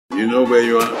You know where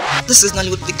you are? This is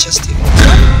Nollywood Pictures TV.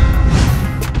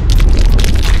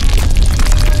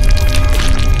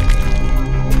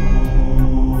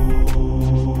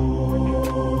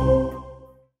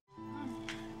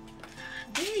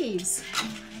 Babes,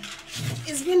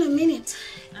 it's been a minute.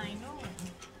 I know.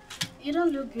 You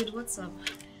don't look good. What's up?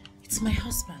 It's my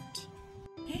husband.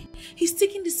 Okay? He's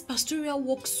taking this pastoral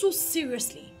work so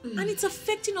seriously, and it's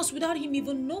affecting us without him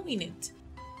even knowing it.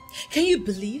 Can you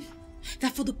believe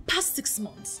that for the past 6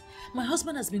 months, my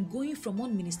husband has been going from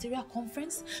one ministerial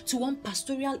conference to one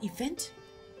pastoral event?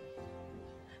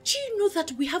 Do you know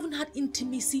that we haven't had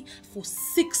intimacy for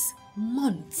 6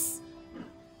 months?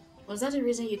 Was that the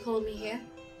reason you called me here?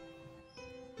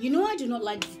 You know I do not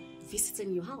like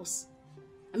visiting your house.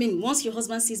 I mean, once your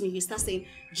husband sees me, he starts saying,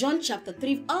 John chapter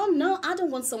 3. Oh no, I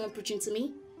don't want someone preaching to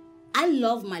me. I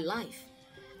love my life.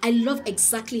 I love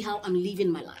exactly how I'm living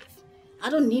my life.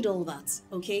 I don't need all that,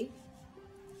 okay?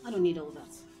 I don't need all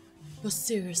that. But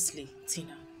seriously,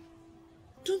 Tina,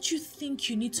 don't you think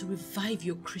you need to revive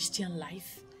your Christian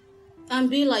life? And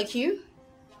be like you?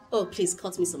 Oh, please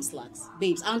cut me some slacks.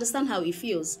 Babes, I understand how it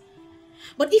feels.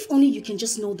 But if only you can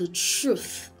just know the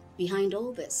truth behind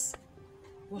all this.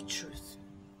 What truth?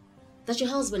 That your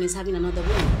husband is having another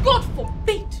woman. God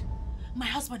forbid! My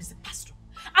husband is a pastor,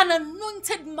 an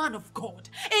anointed man of God,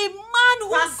 a man who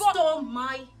Pastor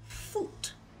my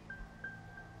foot.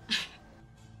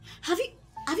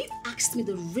 Have you asked me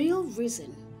the real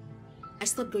reason I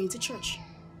stopped going to church?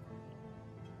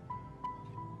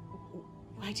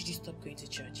 Why did you stop going to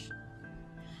church?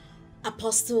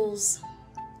 Apostles,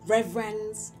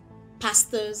 reverends,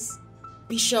 pastors,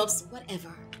 bishops,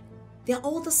 whatever. They're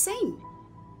all the same.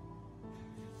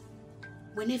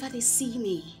 Whenever they see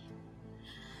me,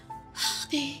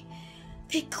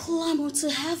 they clamor to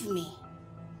have me.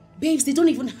 Babes, they don't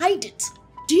even hide it.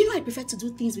 Do you know I prefer to do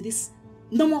things with these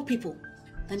normal people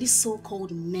than these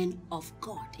so-called men of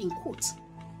God, in quote?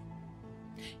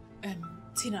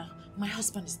 Tina, my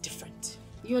husband is different.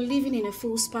 You're living in a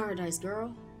fool's paradise,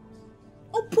 girl.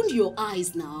 Open your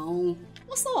eyes now.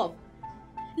 What's up?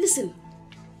 Listen,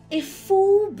 a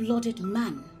full-blooded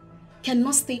man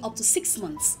cannot stay up to 6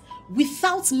 months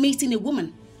without mating a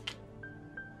woman.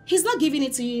 He's not giving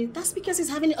it to you. That's because he's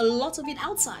having a lot of it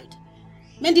outside.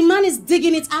 Man, the man is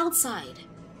digging it outside.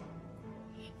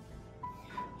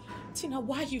 Tina,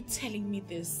 why are you telling me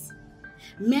this?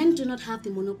 Men do not have the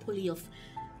monopoly of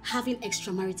having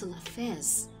extramarital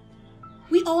affairs.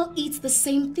 We all eat the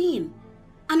same thing,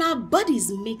 and our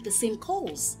bodies make the same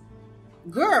calls.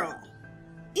 Girl,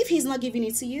 if he's not giving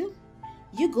it to you,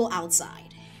 you go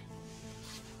outside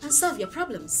and solve your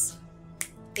problems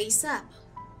ASAP.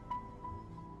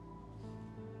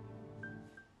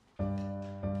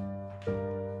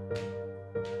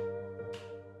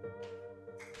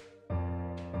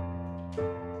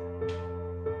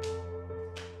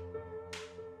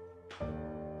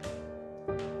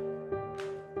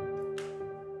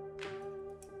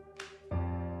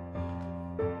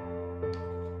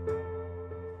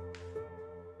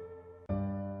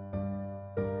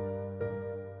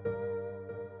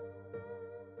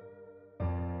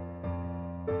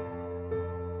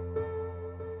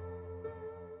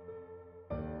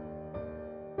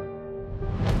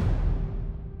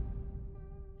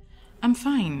 I'm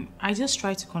fine. I just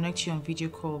tried to connect you on video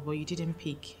call, but you didn't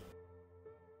pick.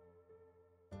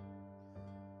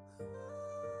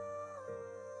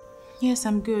 Yes,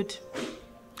 I'm good.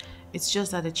 It's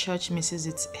just that the church misses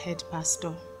its head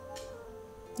pastor.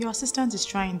 Your assistant is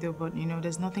trying though, but you know,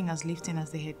 there's nothing as lifting as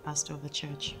the head pastor of the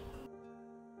church.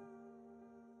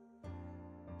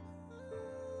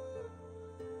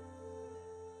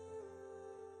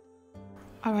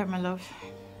 All right, my love.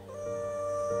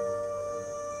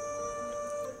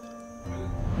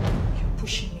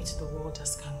 Pushing me to the wall,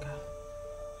 Daskanga,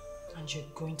 and you're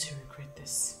going to regret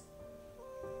this.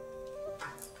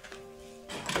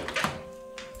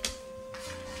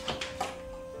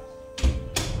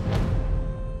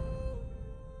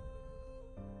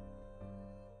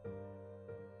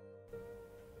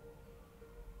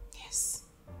 Yes,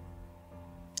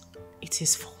 it's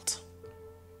his fault.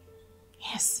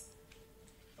 Yes,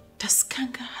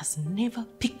 Daskanga has never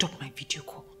picked up my video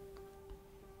call.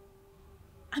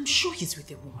 I'm sure he's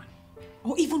with a woman,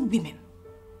 or even women.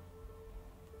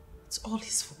 It's all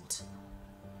his fault.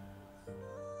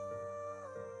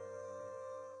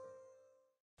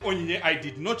 Onyinye, I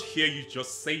did not hear you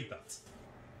just say that.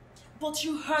 But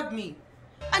you heard me.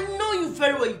 I know you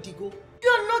very well, Idigo. You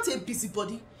are not a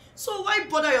busybody. So why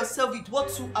bother yourself with what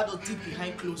two adults did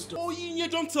behind closed doors? Onyinye,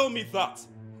 don't tell me that.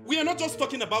 We are not just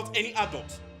talking about any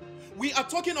adult. We are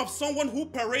talking of someone who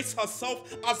parades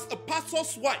herself as a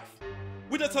pastor's wife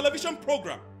with a television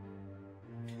program.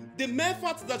 The mere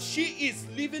fact that she is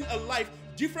living a life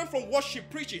different from what she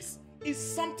preaches is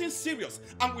something serious,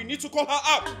 and we need to call her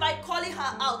out. And by calling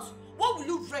her out, what will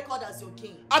you record as your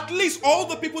gain? At least all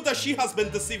the people that she has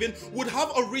been deceiving would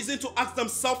have a reason to ask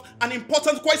themselves an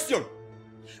important question.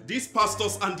 These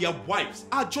pastors and their wives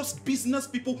are just business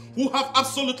people who have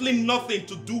absolutely nothing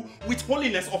to do with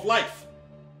holiness of life.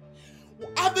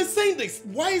 I've been saying this.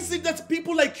 Why is it that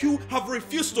people like you have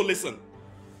refused to listen?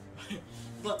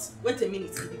 But wait a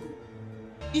minute, Indigo.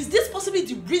 Is this possibly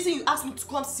the reason you asked me to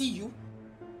come see you?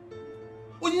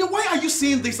 Well, why are you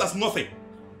seeing this as nothing?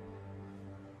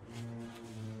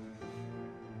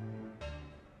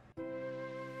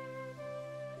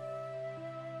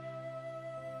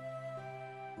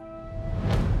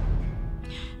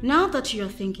 Now that you're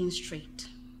thinking straight,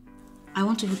 I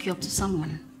want to hook you up to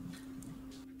someone.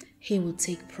 He will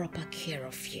take proper care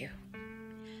of you.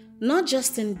 Not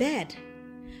just in bed,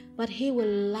 but he will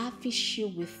lavish you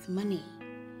with money.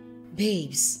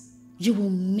 Babes, you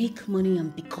will make money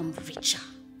and become richer.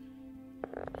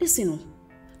 Listen,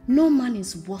 no man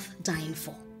is worth dying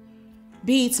for,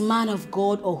 be it man of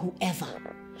God or whoever.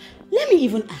 Let me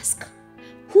even ask,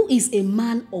 who is a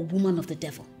man or woman of the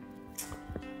devil?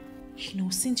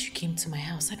 Since you came to my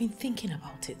house, I've been thinking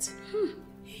about it.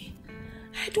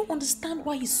 I don't understand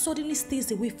why he suddenly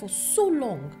stays away for so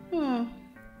long.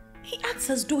 He acts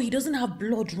as though he doesn't have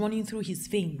blood running through his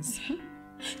veins.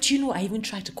 Do you know I even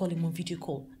tried to call him on video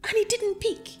call and he didn't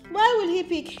pick? Why will he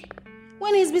pick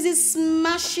when he's busy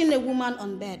smashing a woman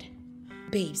on bed?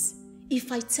 Babes,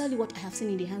 if I tell you what I have seen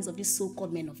in the hands of these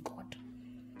so-called men of God,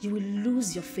 you will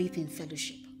lose your faith in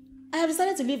fellowship. I have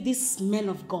decided to leave these men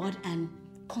of God and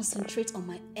concentrate on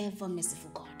my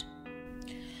ever-merciful God.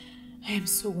 I am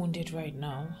so wounded right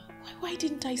now. Why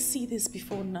didn't I see this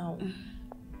before now?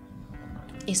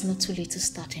 It's not too late to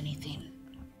start anything.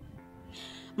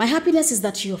 My happiness is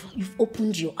that you've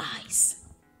opened your eyes.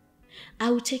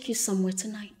 I will take you somewhere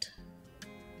tonight.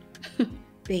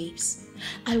 Babes,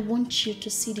 I want you to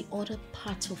see the other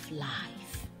part of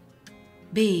life.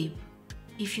 Babe,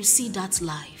 if you see that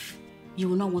life, you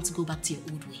will not want to go back to your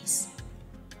old ways.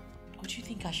 Or do you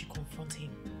think I should confront him?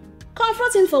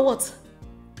 Confront him for what?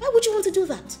 Why would you want to do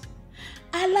that?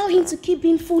 Allow him to keep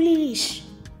being foolish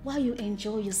while you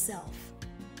enjoy yourself.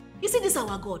 You see, this is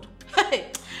our God. Hey,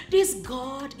 this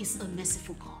God is a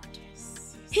merciful God.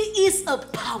 Yes. He is a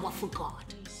powerful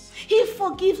God. Yes. He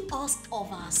forgives us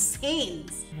of our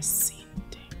sins.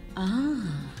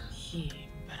 Ah.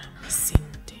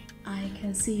 I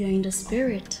can see you're in the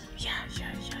spirit. Yeah.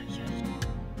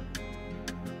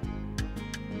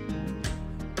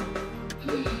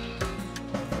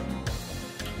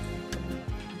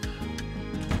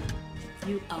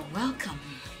 You are welcome.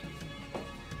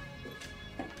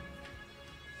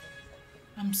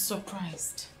 I'm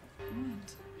surprised.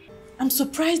 What? I'm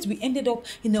surprised we ended up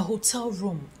in a hotel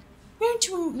room. Weren't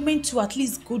you meant to at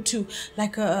least go to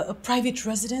like a private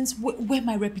residence where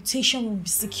my reputation will be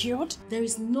secured? There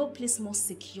is no place more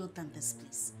secure than this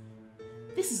place.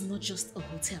 This is not just a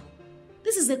hotel.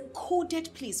 This is a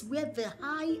coded place where the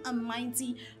high and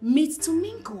mighty meet to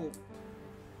mingle.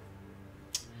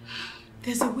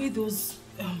 There's a way those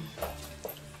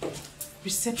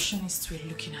receptionists were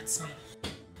looking at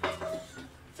me.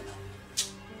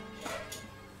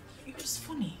 It was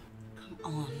funny.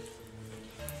 Come on.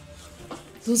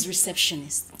 Those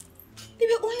receptionists, they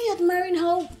were only admiring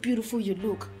how beautiful you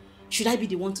look. Should I be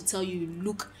the one to tell you you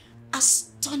look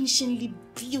astonishingly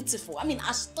beautiful? I mean,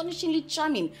 astonishingly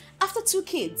charming after 2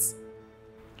 kids.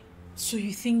 So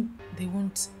you think they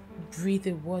won't breathe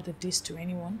a word of this to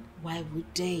anyone? Why would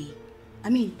they? I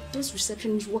mean, those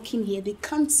receptionists working here, they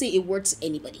can't say a word to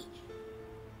anybody.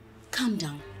 Calm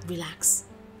down, relax.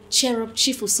 Cheer up,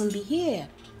 Chief will soon be here.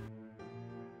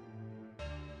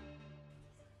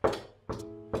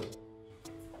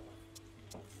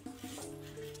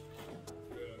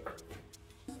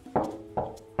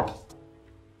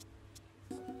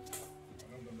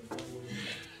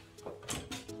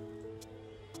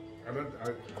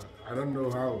 I don't know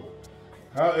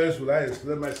how else will I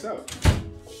explain myself.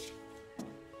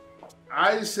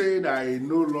 I said I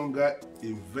no longer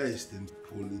invest in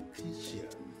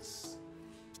politicians.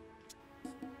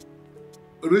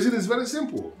 The reason is very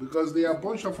simple, because they are a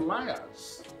bunch of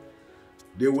liars.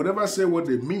 They will never say what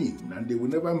they mean, and they will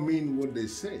never mean what they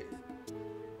say.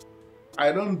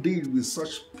 I don't deal with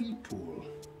such people.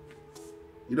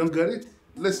 You don't get it?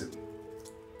 Listen.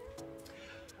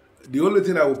 The only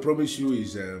thing I will promise you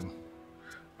is I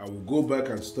will go back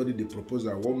and study the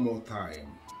proposal one more time.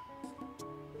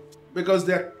 Because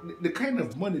the kind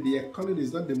of money they are calling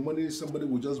is not the money somebody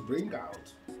will just bring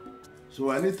out. So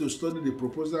I need to study the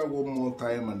proposal one more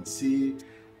time and see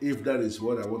if that is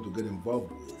what I want to get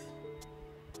involved with.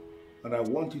 And I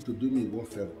want you to do me one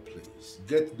favor, please.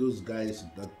 Get those guys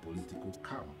in that political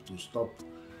camp to stop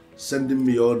sending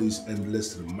me all these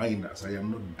endless reminders. I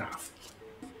am not daft.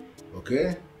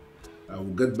 Okay? I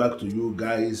will get back to you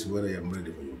guys when I am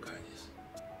ready for you guys.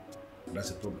 And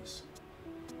that's a promise.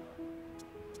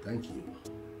 Thank you.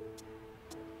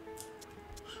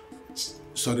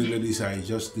 Sorry, ladies, I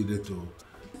just needed to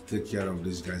take care of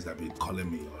these guys that have been calling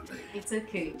me all day. It's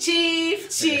okay. Chief!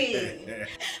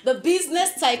 The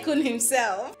business tycoon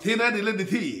himself. Tina, the lady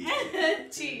T.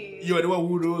 Chief. You are the one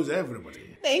who knows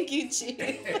everybody. Thank you, Chief.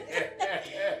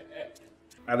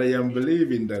 And I am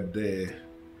believing that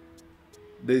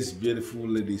this beautiful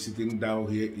lady sitting down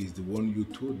here is the one you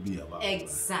told me about.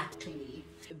 Exactly.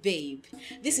 Babe,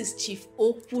 this is Chief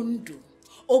Okundu.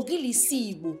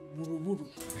 Ogilisi Igbo Buruburu.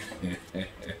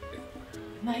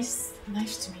 Nice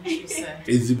to meet you, sir.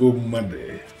 Ezigbo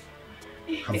Made.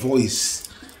 Her voice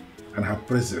and her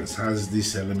presence has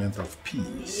this element of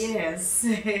peace. Yes.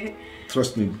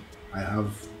 Trust me, I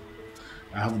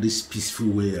have this peaceful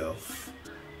way of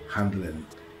handling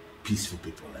peaceful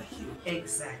people like you.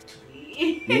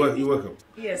 Exactly. You're welcome.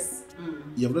 Yes.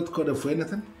 You have not called her for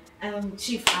anything?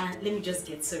 Chief, let me just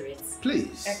get to it.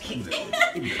 Please. Okay.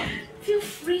 Feel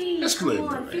free. Let's Come go.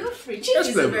 on, feel free. Chief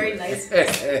is a very nice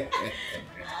person.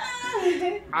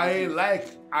 I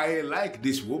like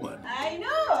this woman. I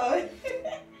know.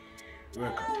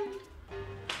 Welcome.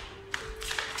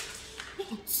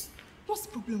 What's the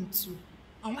problem with you?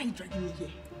 And why are you dragging me here?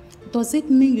 Does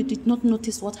it mean you did not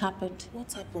notice what happened?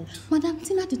 What happened? Madam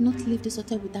Tina did not leave this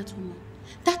hotel with that woman.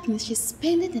 That means she's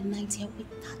spending the night here with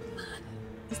that man.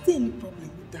 Is there any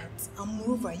problem with that? And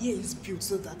moreover, here is built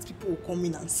so that people will come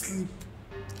in and sleep.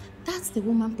 That's the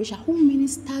woman Prisha who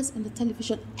ministers in the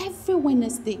television every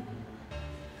Wednesday.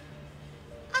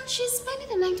 And she's spending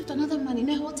the night with another man in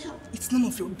a hotel. It's none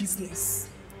of your business.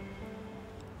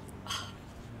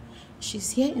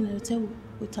 She's here in a hotel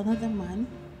with another man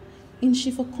in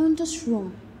Shifokondo's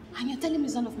room. And you're telling me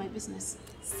it's none of my business.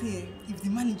 See, if the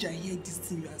manager hears this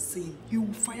thing you are saying, he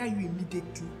will fire you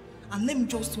immediately. And let me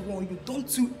just warn you,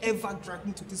 don't you ever drag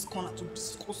me to this corner to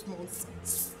discuss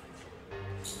nonsense.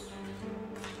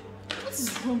 What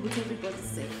is wrong with everybody's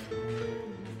sake?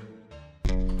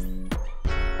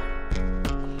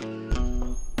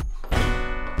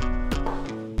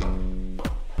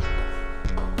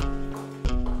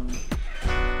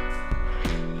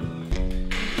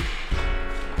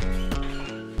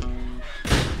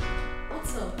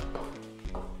 What's up?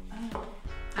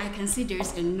 I can see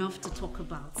there's enough to talk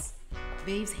about.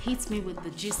 Babes hits me with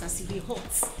the gist as if it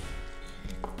hot.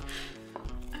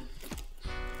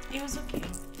 It was okay.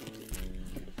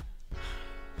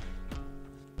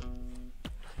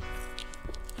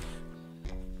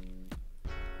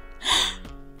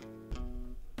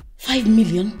 $5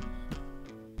 million?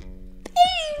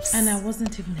 Babes! And I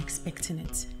wasn't even expecting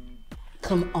it.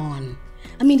 Come on.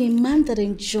 I mean, a man that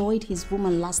enjoyed his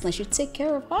woman last night should take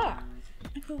care of her.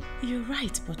 Well, you're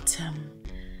right, but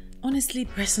honestly,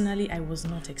 personally, I was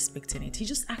not expecting it. He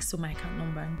just asked for my account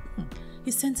number and boom,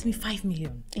 he sent me $5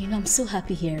 million. You know, I'm so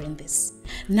happy hearing this.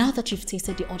 Now that you've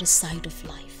tasted the other side of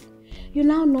life, you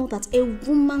now know that a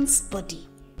woman's body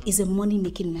is a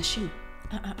money-making machine.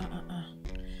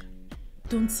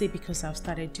 Don't say because I've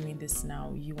started doing this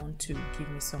now, you want to give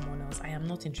me someone else. I am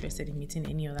not interested in meeting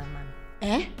any other man.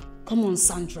 Eh? Come on,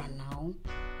 Sandra, now.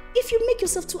 If you make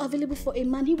yourself too available for a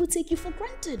man, he will take you for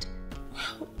granted.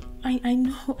 Well, I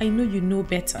know you know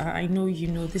better. I know you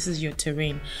know this is your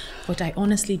terrain. But I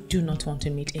honestly do not want to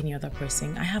meet any other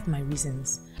person. I have my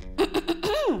reasons.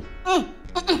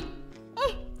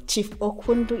 Chief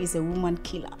Okundu is a woman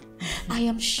killer. I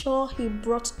am sure he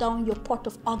brought down your pot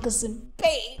of orgasm,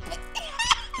 babe.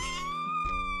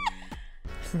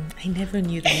 I never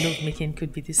knew that lovemaking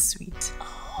could be this sweet.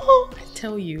 Oh. I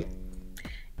tell you,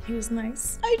 he was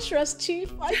nice. I trust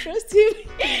Chief. I trust him.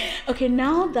 Okay,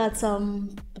 now that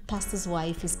the pastor's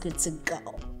wife is good to go,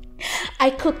 I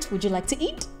cooked. Would you like to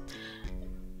eat?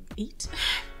 Eat?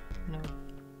 No,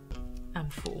 I'm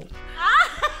full.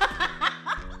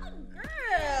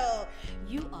 Girl,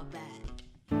 you are bad.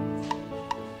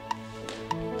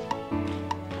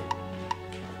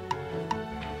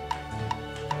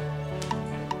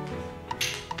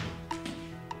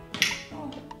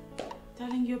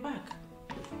 Darling, you're back.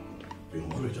 Been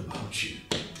worried about you.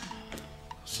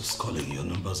 Just calling, your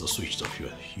numbers are switched off.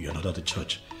 You're not at the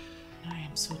church. I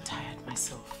am so tired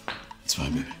myself. It's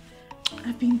fine, baby.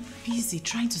 I've been busy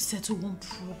trying to settle one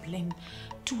problem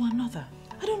to another.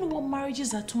 I don't know what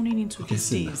marriages are turning into these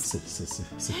days.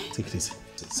 Sit. Take it easy.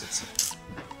 Sit.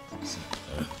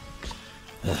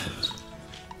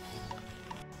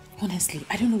 Honestly,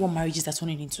 I don't know what marriages are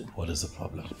turning into. What is the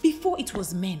problem? Before it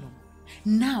was men.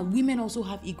 Now women also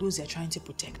have egos they're trying to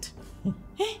protect.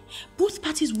 Both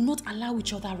parties will not allow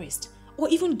each other rest or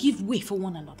even give way for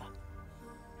one another.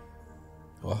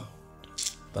 Well,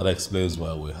 that explains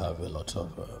why we have a lot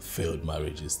of failed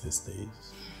marriages these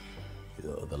days. You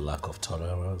know, the lack of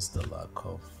tolerance, the lack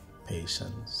of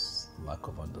patience, lack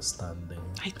of understanding.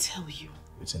 I tell you.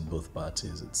 Between both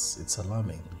parties, it's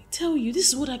alarming. I tell you, this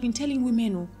is what I've been telling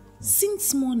women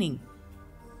since morning.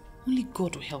 Only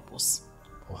God will help us.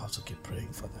 We'll have to keep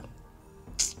praying for them.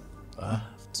 I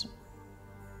have to.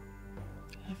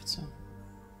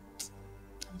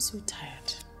 I'm so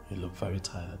tired. You look very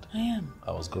tired. I am.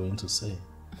 I was going to say,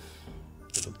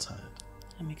 you look tired.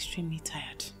 I'm extremely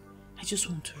tired. I just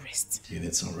want to rest. You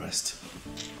need some rest.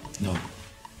 No,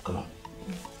 come on.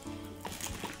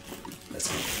 Let's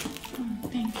go. Oh,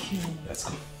 thank you. Let's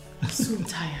go. I'm so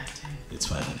tired. It's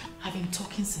fine. I've been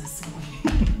talking since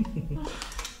morning.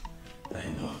 I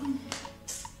know.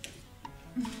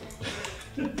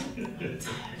 I'm tired. I'm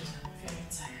very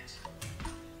tired.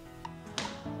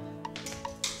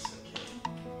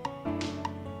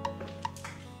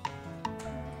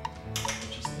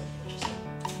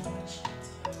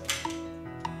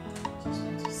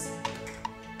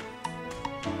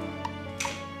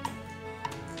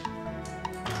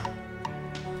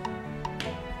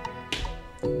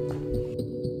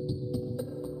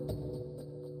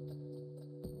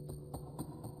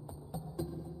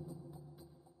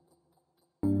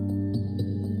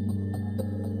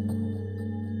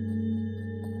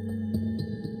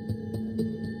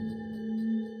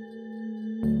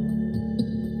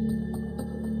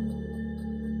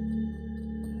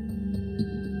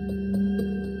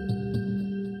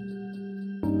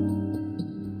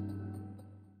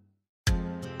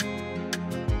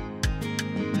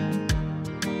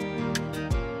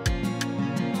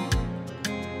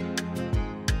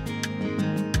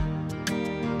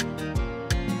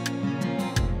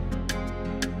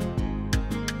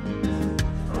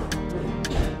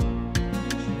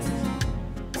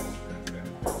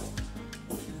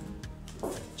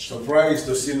 Surprised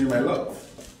to see me, my love.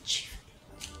 Chief,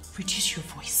 reduce your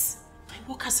voice. My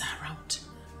workers are around.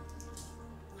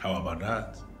 How about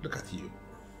that? Look at you.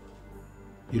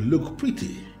 You look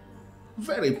pretty.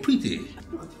 Very pretty.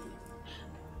 Look at you.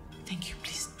 Thank you,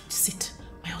 please. Sit.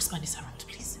 My husband is around,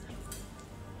 please.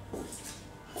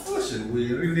 Listen,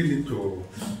 we really need to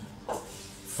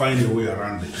find a way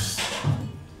around this.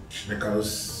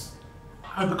 Because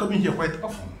I'll be coming here quite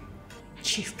often.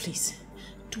 Chief, please.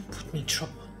 Don't put me in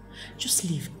trouble. Just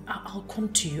leave. I'll come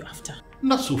to you after.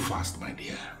 Not so fast, my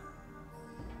dear.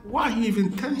 Why are you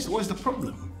even tensed? What's the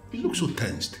problem? You look so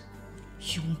tensed.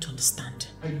 You won't understand.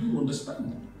 I do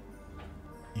understand.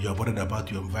 You're worried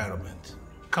about your environment.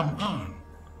 Come on.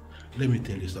 Let me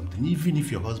tell you something. Even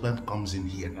if your husband comes in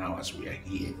here now as we are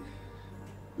here,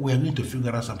 we are going to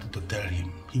figure out something to tell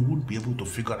him. He won't be able to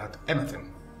figure out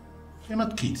anything. You're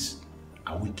not kids.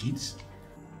 Are we kids?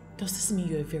 Does this mean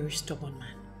you're a very stubborn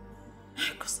man?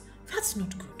 Because that's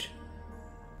not good.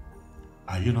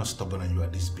 Are you not stubborn and you are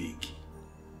this big?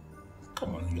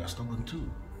 Come on, you are stubborn too.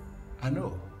 I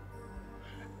know.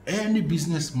 Any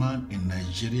businessman in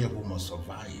Nigeria who must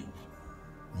survive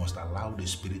must allow the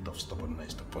spirit of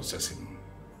stubbornness to possess him.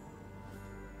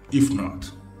 If not,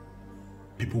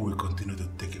 people will continue to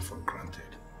take it for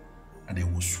granted and they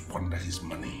will squander his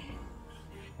money.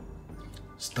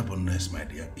 Stubbornness, my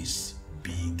dear, is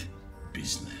big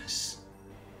business.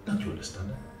 Don't you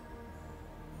understand that?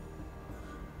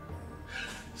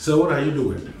 So what are you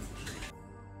doing?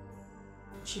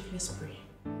 Chief, let's pray.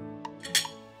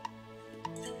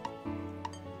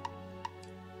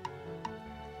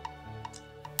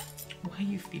 Why are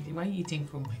you feeling? Why are you eating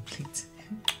from my plate?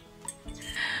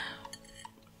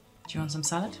 Do you want some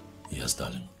salad? Yes,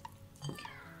 darling. Okay.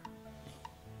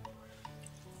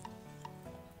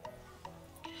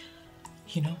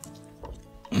 You know,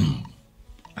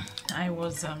 I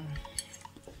was, I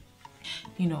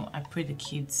pray the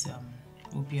kids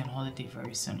will be on holiday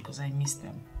very soon because I miss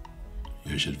them.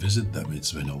 You should visit them.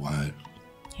 It's been a while.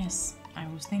 Yes, I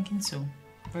was thinking so.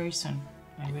 Very soon,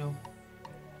 I will.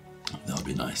 That'll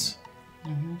be nice.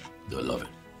 Mm-hmm. They'll love it.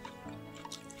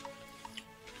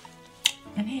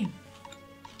 And hey,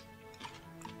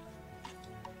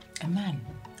 a man,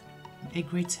 a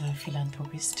great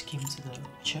philanthropist, came to the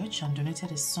church and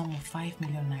donated a sum of 5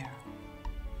 million naira.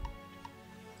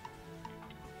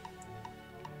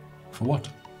 For what?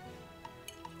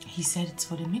 He said it's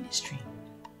for the ministry.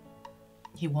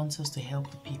 He wants us to help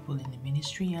the people in the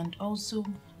ministry and also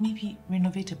maybe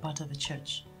renovate a part of the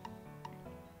church.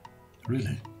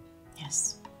 Really?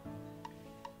 Yes.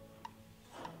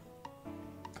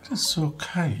 That is so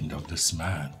kind of this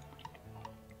man.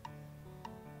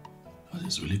 That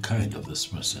is really kind of this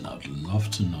person. I would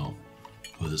love to know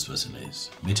who this person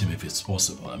is. Meet him if it's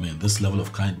possible. I mean, this level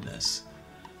of kindness,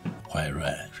 quite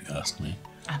rare, if you ask me.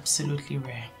 Absolutely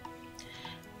rare.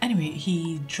 Anyway,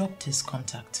 he dropped his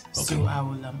contact, okay. So I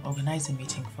will organize a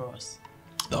meeting for us.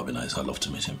 That would be nice. I'd love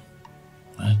to meet him.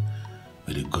 Right?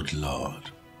 May the good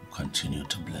Lord continue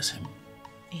to bless him.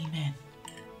 Amen.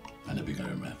 And a bigger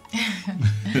man.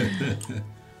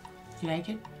 You like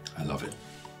it? I love it.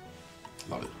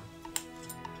 Love it.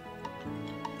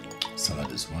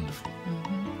 Salad is wonderful.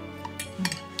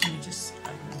 Let me just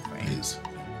add more for you. Please.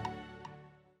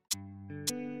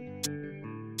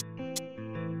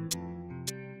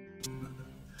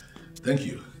 Thank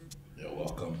you. You're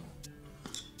welcome.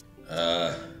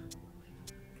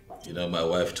 You know, my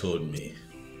wife told me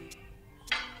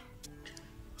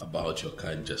about your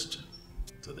kind gesture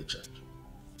to the church.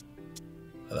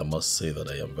 And I must say that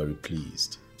I am very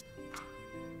pleased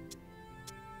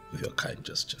with your kind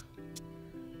gesture.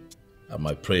 And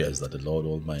my prayer is that the Lord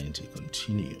Almighty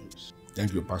continues.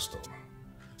 Thank you, Pastor.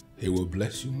 He will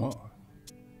bless you more.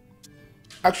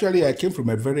 Actually, I came from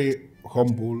a very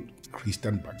humble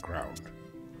Christian background.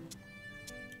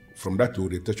 From that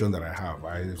orientation that I have,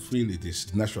 I feel it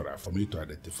is natural for me to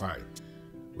identify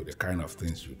with the kind of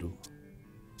things you do.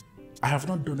 I have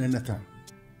not done anything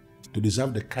to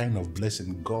deserve the kind of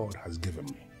blessing God has given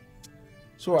me.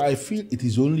 So I feel it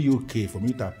is only okay for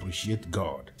me to appreciate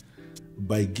God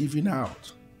by giving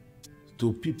out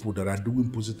to people that are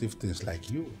doing positive things like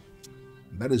you.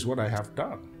 That is what I have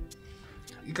done.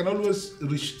 You can always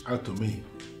reach out to me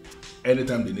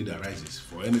anytime the need arises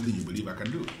for anything you believe I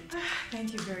can do.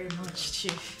 Thank you very much,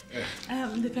 Chief.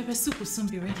 The pepper soup will soon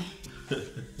be ready.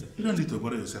 You don't need to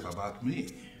worry yourself about me.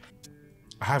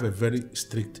 I have a very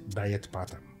strict diet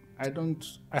pattern.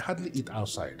 I hardly eat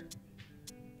outside.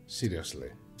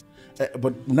 Seriously.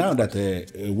 But now that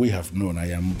we have known,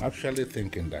 I am actually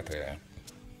thinking that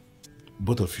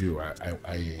both of you,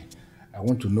 I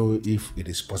want to know if it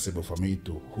is possible for me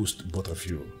to host both of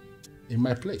you in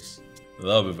my place.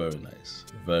 That would be very nice.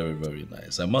 Very, very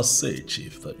nice. I must say,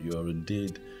 Chief, that you are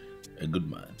indeed a good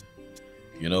man.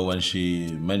 You know, when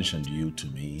she mentioned you to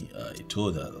me, I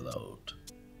told her that I would,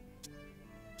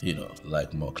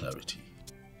 like more clarity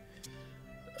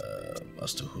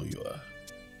as to who you are.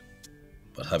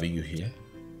 But having you here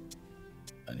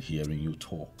and hearing you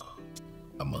talk,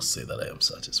 I must say that I am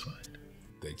satisfied.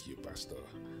 Thank you, Pastor.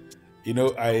 You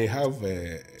know, I have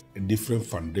different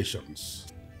foundations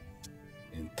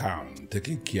in town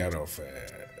taking care of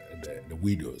the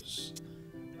widows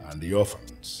and the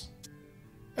orphans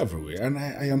everywhere. And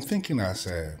I am thinking as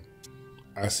a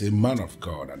man of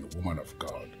God and a woman of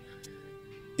God,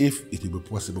 if it will be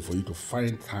possible for you to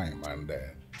find time and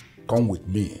come with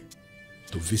me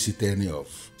to visit any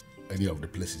of the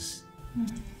places.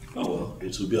 Oh, well,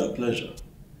 it will be a pleasure.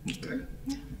 Okay.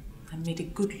 And may the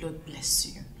good Lord bless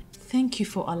you. Thank you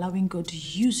for allowing God to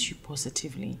use you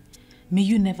positively. May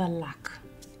you never lack.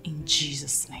 In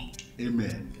Jesus' name.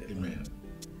 Amen. Amen.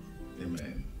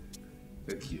 Amen.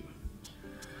 Thank you.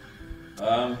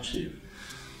 Chief.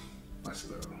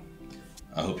 Pastor.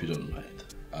 I hope you don't mind.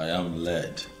 I am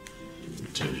led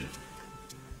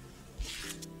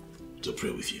to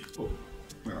pray with you. Oh,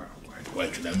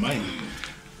 why should I mind?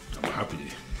 I'm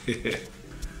happy.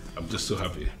 I'm just so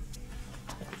happy.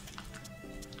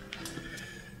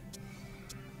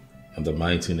 In the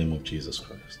mighty name of Jesus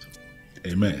Christ.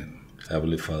 Amen.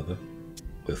 Heavenly Father,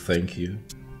 we thank you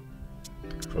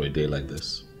for a day like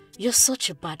this. You're such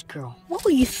a bad girl. What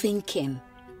were you thinking?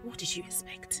 What did you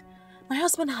expect? My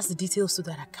husband has the details to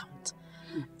that account.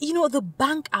 You know, the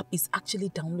bank app is actually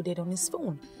downloaded on his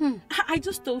phone. I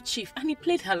just told Chief and he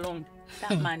played along.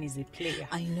 That man is a player.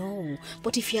 I know,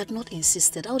 but if you had not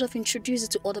insisted, I would have introduced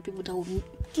it to other people that would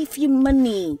give you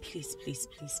money. Please, please,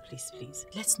 please, please, please.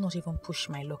 Let's not even push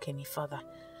my luck any further.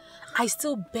 I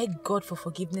still beg God for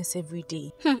forgiveness every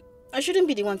day. I shouldn't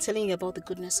be the one telling you about the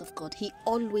goodness of God. He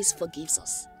always forgives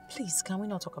us. Please, can we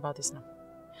not talk about this now?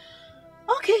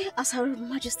 Okay, as Her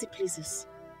Majesty pleases.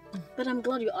 But I'm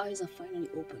glad your eyes are finally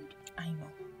opened. I know.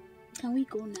 Can we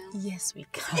go now? Yes, we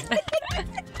can.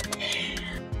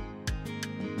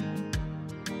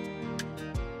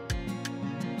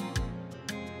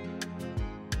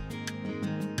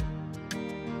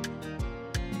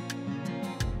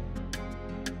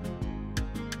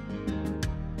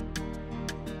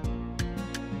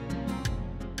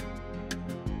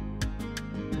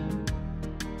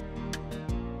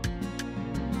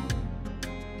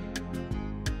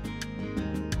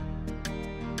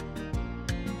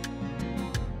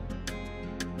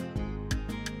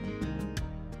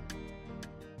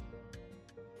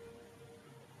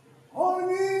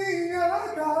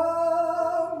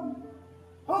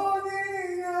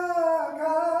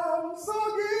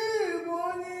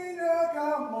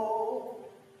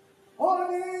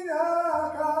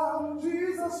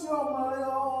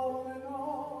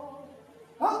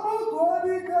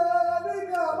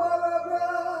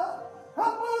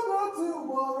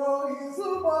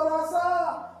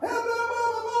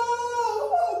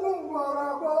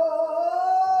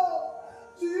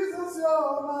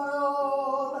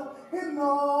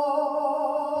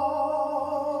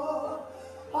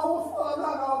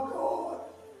 our God,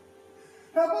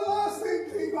 everlasting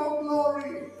King of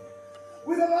glory,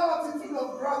 with an attitude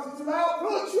of gratitude, I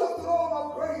approach your throne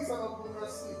of grace and of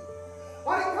mercy.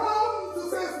 I come to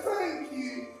say thank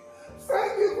you.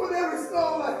 Thank you for there is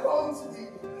none like unto thee.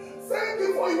 Thank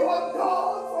you for you are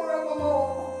God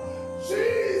forevermore.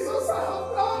 Jesus, I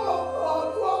have come, oh God,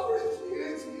 to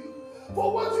appreciate you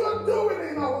for what you are doing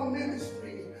in our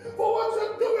ministry, for what you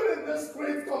are doing in this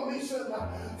great commission.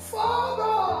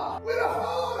 Father, with a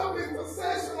heart of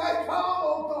intercession, I come,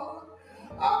 oh God.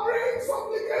 I bring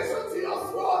supplication to your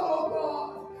throne, oh God.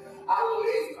 I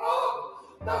lift up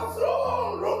the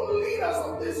throne room leaders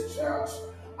of this church,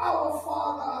 our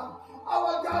Father,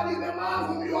 our Daddy, the man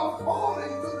whom you have called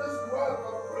into this work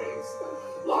of grace.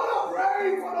 Lord, I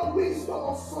pray for the wisdom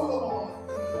of Solomon.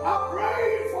 I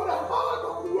pray for the heart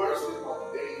of worship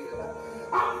of David.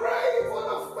 I pray for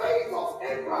the faith of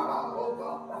Abraham, oh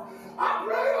God. I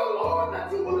pray, oh Lord,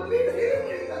 that you will lead him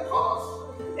in the cause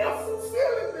of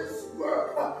fulfilling this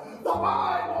work. The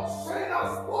Bible said,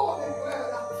 as Paul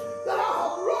declared, that I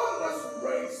have run this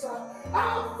race. I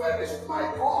have finished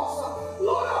my course.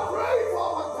 Lord, I pray for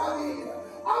our daddy,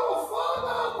 our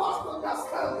father, Pastor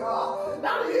Gaskelka,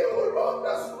 that he will run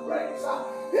this race.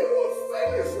 He will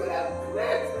finish with a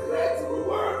great, great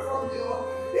reward from you.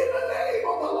 In the name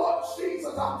of the Lord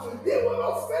Jesus, he will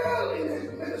not fail in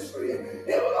his ministry.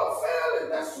 He will not fail in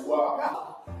this work.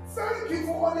 Thank you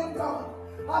for what you've done.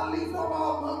 I lift up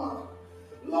our mama.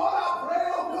 Lord, I pray,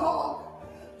 oh God,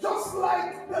 just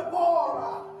like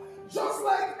Deborah, just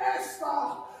like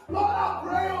Esther, Lord, I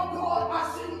pray, oh God,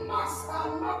 as she marks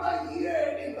another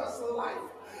year in this life,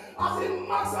 as she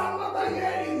marks another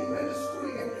year in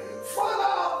ministry, Father,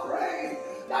 I pray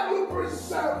that you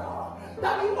preserve her,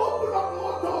 that you open up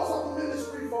more doors of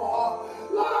ministry for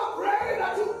her. Lord, I pray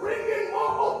that you bring in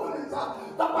more openings.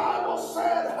 The Bible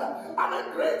said, and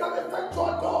a great and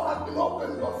effectual door has been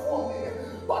opened before me.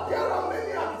 But there are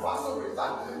many adversaries.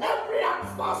 Every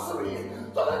adversary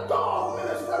to the door of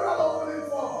ministerial opening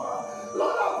for her.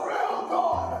 Lord, I pray, oh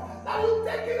God, that you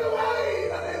take it away in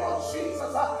the name of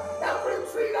Jesus. Every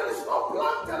tree that is not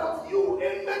planted of you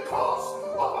in the cause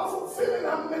of a fulfilling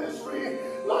her ministry.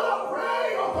 Lord, I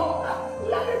pray, oh God,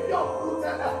 let it be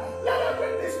uprooted. Let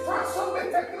every distraction be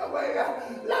taken away.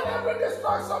 Let every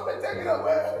distraction be taken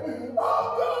away. Oh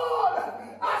God,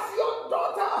 as your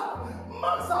daughter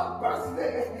marks her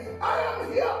birthday, I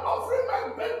am here offering my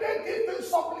birthday gift in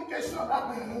supplication.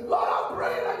 Lord, I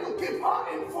pray that you keep her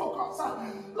in focus.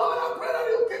 Lord, I pray that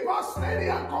you keep her steady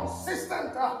and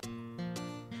consistent.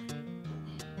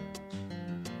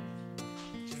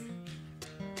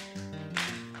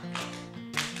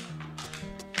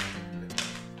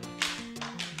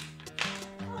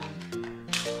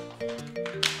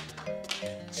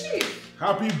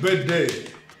 Happy birthday,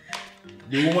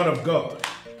 the woman of God.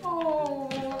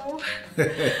 Oh,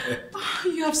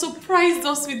 you have surprised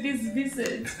us with this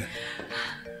visit.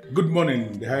 Good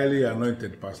morning, the highly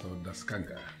anointed pastor of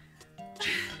Daskanka.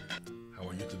 How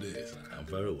are you today, sir? I'm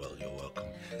very well, you're welcome.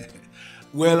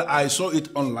 Well, I saw it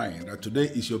online that today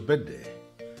is your birthday.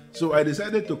 So I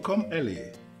decided to come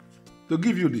early to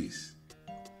give you this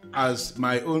as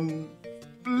my own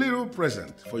little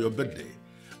present for your birthday.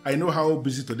 I know how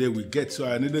busy today we get, so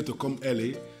I needed to come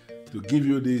early to give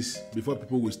you this before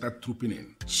people will start trooping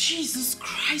in. Jesus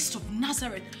Christ of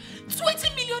Nazareth,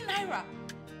 20 million naira!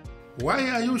 Why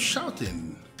are you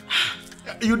shouting?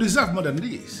 You deserve more than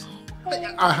this.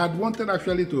 I had wanted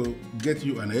actually to get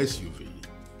you an SUV.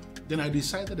 Then I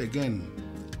decided again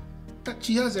that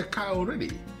she has a car already.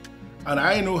 And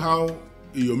I know how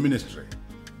your ministry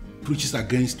preaches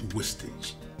against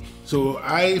wastage. So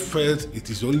I felt it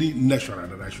is only natural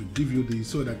that I should give you this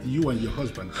so that you and your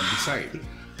husband can decide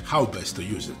how best to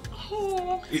use it.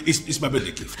 Oh. It's my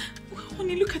birthday gift.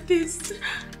 Honey, look at this.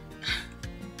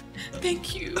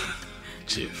 Thank you.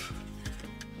 Chief,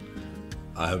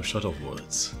 I am short of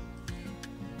words.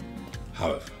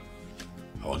 However,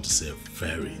 I want to say a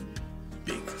very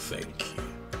big thank you.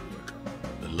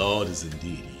 The Lord is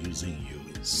indeed using you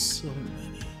in so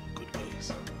many good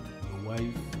ways. Your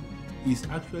wife is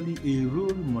actually a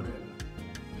role model.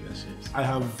 Yes, yes. I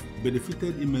have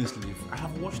benefited immensely. I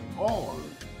have watched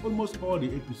almost all the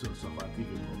episodes of our TV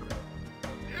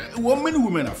program. Well, many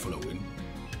women are following.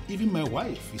 Even my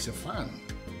wife is a fan.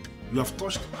 You have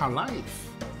touched her life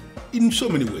in so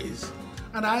many ways.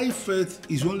 And I felt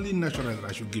it's only natural that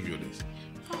I should give you this.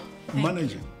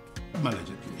 Manage it. Manage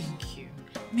it, please. Thank you.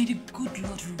 May the good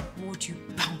Lord reward you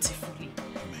bountifully.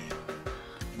 Amen.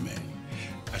 Amen.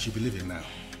 I should believe it now.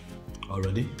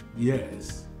 Already?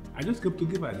 Yes. I just came to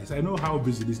give her this. I know how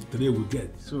busy this today will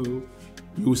get, so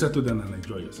you will settle down and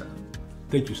enjoy yourself.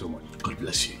 Thank you so much. God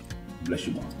bless you. Bless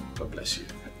you, Mom. God bless you.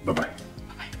 Bye-bye.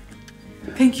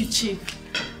 Bye-bye. Thank you, Chief.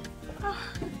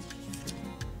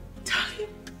 Darling.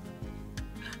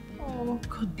 Oh,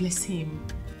 God bless him.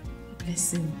 God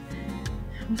bless him.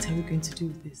 What are we going to do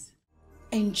with this?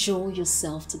 Enjoy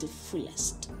yourself to the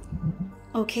fullest.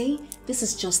 Okay? This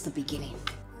is just the beginning.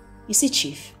 You see,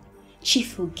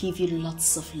 Chief will give you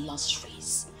lots of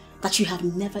luxuries that you have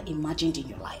never imagined in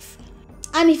your life.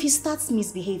 And if he starts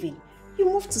misbehaving, you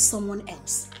move to someone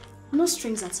else. No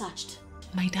strings attached.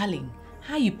 My darling,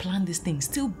 how you plan this thing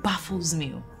still baffles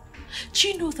me. Do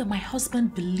you know that my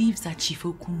husband believes that Chief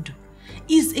Okundu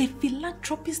is a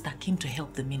philanthropist that came to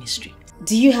help the ministry?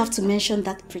 Do you have to mention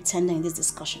that pretender in this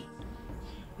discussion?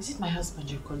 Is it my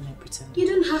husband you're calling a pretender? You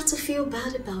don't have to feel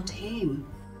bad about him,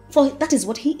 for that is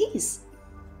what he is.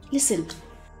 Listen,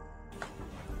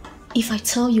 if I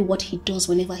tell you what he does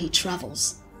whenever he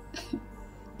travels,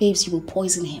 babes, you will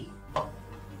poison him.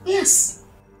 Yes.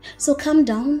 So calm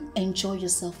down, enjoy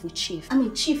yourself with Chief.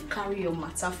 Chief carry your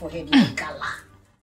matter for head like gala.